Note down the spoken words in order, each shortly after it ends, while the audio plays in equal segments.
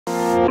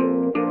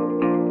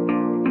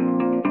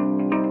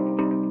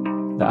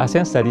The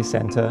ASEAN Studies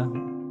Centre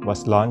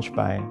was launched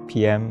by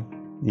PM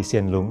Lee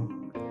Hsien Loong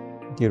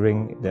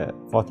during the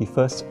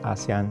 41st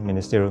ASEAN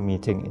Ministerial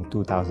Meeting in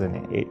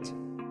 2008.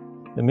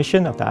 The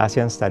mission of the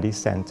ASEAN Studies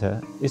Centre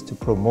is to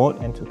promote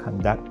and to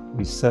conduct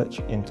research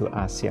into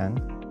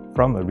ASEAN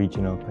from a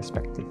regional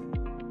perspective.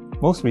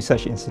 Most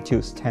research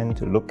institutes tend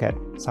to look at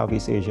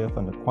Southeast Asia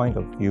from the point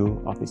of view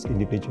of its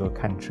individual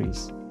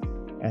countries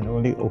and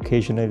only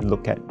occasionally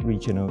look at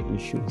regional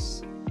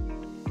issues.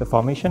 The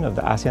formation of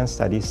the ASEAN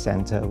Studies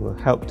Centre will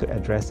help to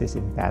address this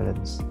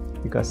imbalance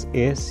because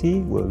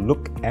ASC will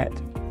look at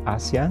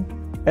ASEAN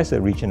as a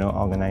regional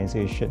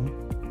organisation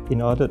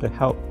in order to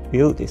help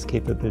build its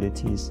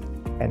capabilities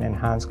and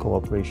enhance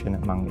cooperation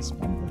among its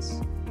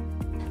members.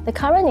 The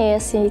current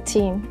ASC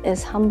team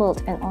is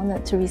humbled and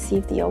honoured to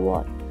receive the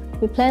award.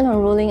 We plan on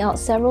rolling out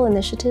several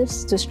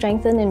initiatives to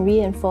strengthen and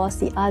reinforce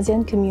the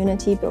ASEAN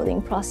community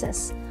building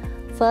process.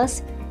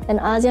 First, an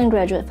ASEAN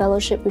Graduate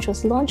Fellowship which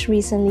was launched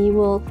recently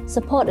will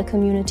support a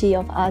community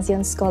of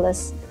ASEAN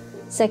scholars.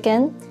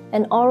 Second,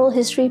 an oral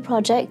history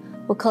project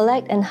will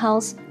collect and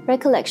house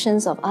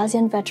recollections of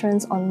ASEAN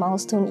veterans on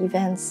milestone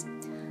events.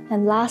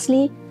 And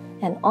lastly,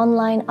 an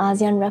online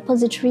ASEAN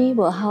repository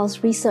will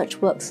house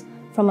research works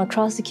from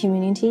across the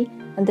community,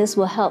 and this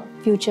will help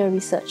future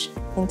research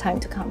in time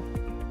to come.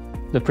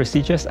 The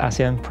prestigious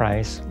ASEAN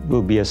Prize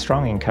will be a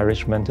strong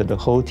encouragement to the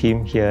whole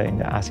team here in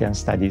the ASEAN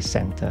Studies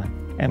Centre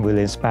and will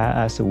inspire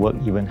us to work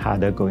even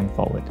harder going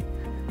forward.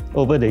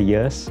 Over the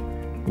years,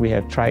 we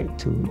have tried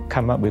to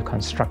come up with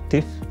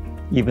constructive,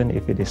 even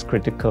if it is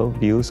critical,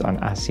 views on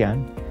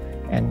ASEAN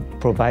and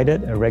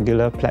provided a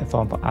regular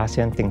platform for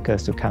ASEAN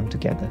thinkers to come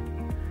together.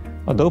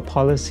 Although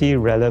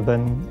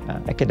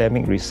policy-relevant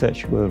academic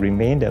research will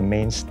remain the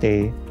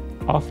mainstay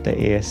of the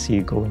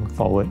ASC going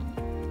forward,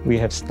 we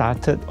have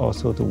started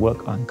also to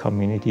work on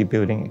community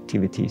building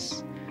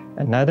activities.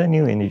 Another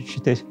new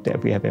initiative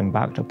that we have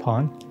embarked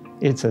upon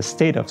is a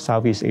State of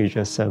Southeast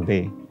Asia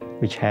survey,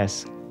 which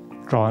has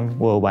drawn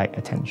worldwide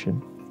attention.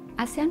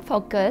 ASEAN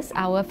Focus,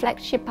 our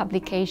flagship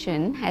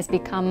publication, has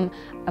become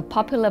a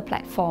popular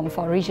platform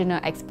for regional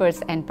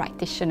experts and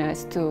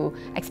practitioners to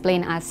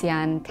explain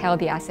ASEAN, tell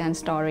the ASEAN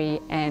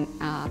story, and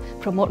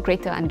promote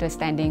greater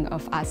understanding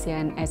of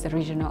ASEAN as a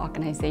regional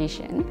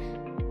organization.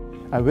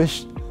 I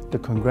wish to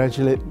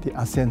congratulate the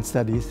ASEAN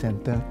Studies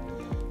Centre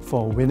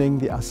for winning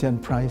the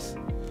ASEAN Prize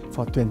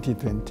for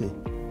 2020.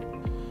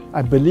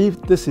 I believe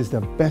this is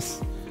the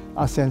best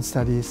ASEAN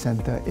Studies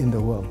Centre in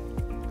the world.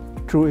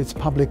 Through its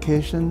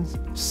publications,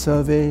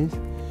 surveys,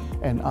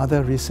 and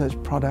other research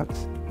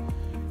products,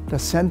 the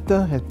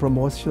Centre has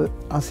promoted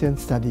ASEAN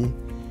study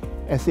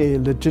as a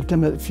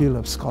legitimate field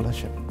of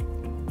scholarship.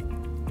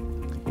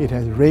 It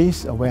has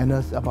raised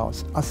awareness about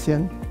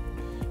ASEAN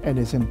and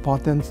its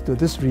importance to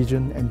this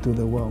region and to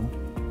the world.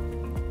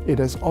 It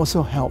has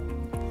also helped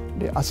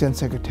the ASEAN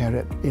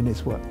Secretariat in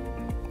its work.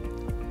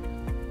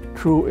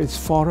 Through its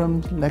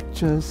forums,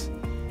 lectures,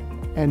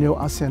 annual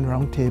ASEAN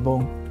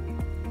Roundtable,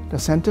 the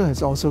Centre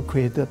has also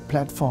created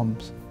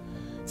platforms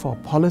for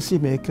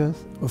policymakers,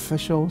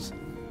 officials,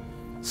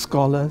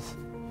 scholars,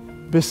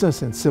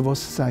 business and civil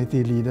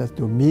society leaders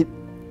to meet,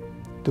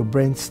 to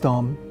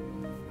brainstorm,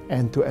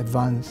 and to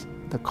advance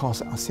the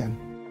cause ASEAN.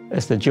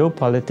 As the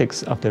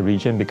geopolitics of the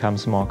region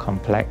becomes more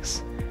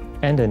complex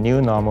and the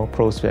new normal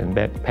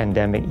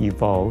post-pandemic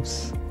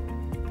evolves,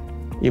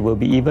 it will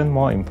be even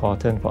more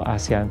important for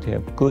ASEAN to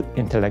have good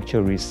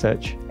intellectual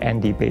research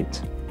and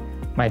debate.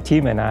 My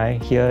team and I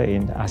here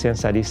in the ASEAN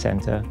Studies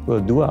Centre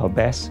will do our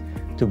best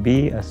to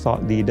be a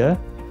thought leader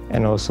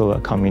and also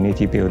a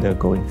community builder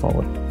going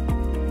forward.